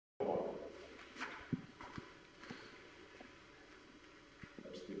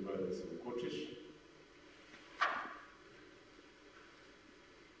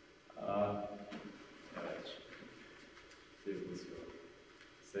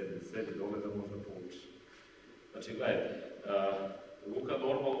sedi dole da možda povučeš. Znači, gledajte, ruka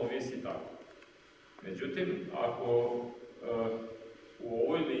normalno visi tako. Međutim, ako u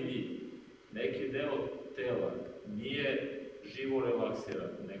ovoj liniji neki deo tela nije živo relaksiran,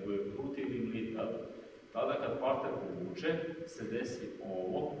 nego je krutiv i mlitav, tada kad partner povuče, se desi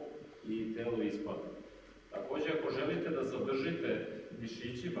ovo i telo ispada. Također, ako želite da zadržite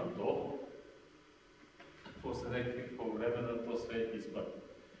mišićima to, posle nekog vremena to sve ispada.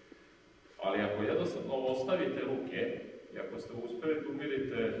 Ali ako jednostavno ostavite ruke, i ako ste uspeli da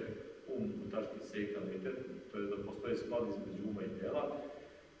umirite u tački seikanite, to je da postoji sklad između uma i tela,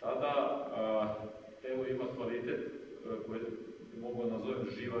 tada telo ima kvalitet koji mogu nazovem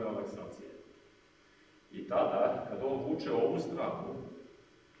živa relaksacija. I tada, kada on vuče ovu stranu,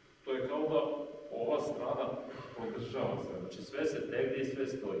 to je kao da ova strana podržava se, znači sve se tegne i sve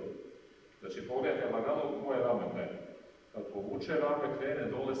stoji. Znači pogledajte, lagano moje rame krene. Kad povuče rame,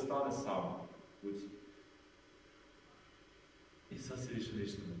 krene dole, stane samo. Kući. I sad se više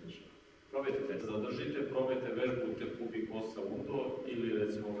ništa ne država. Probajte, zadržite, probajte vežbu tekubi kosa undo ili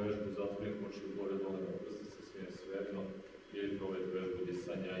recimo vežbu zatvorenih očiju gore dole na prsnice, sve svejedno, ili probajte vežbu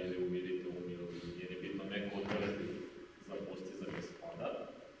disanja ili umirite umiru, jer je bitno neko od vežbi za postizanje spada.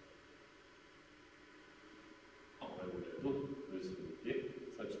 Ovo je u redu,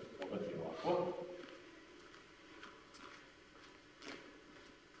 sad ćete pogledati ovako.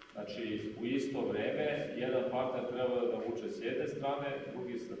 Znači, u isto vreme, jedan partner treba da vuče s jedne strane,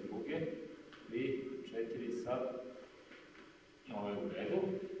 drugi sa druge, 3, 4, sad, ovo je u redu.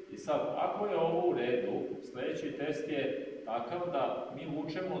 I sad, ako je ovo u redu, sledeći test je takav da mi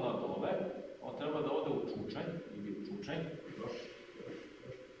vučemo na dole, on treba da ode u čučanj, ili u čučanj, još.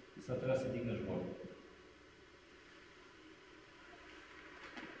 I sad treba se digneš gore.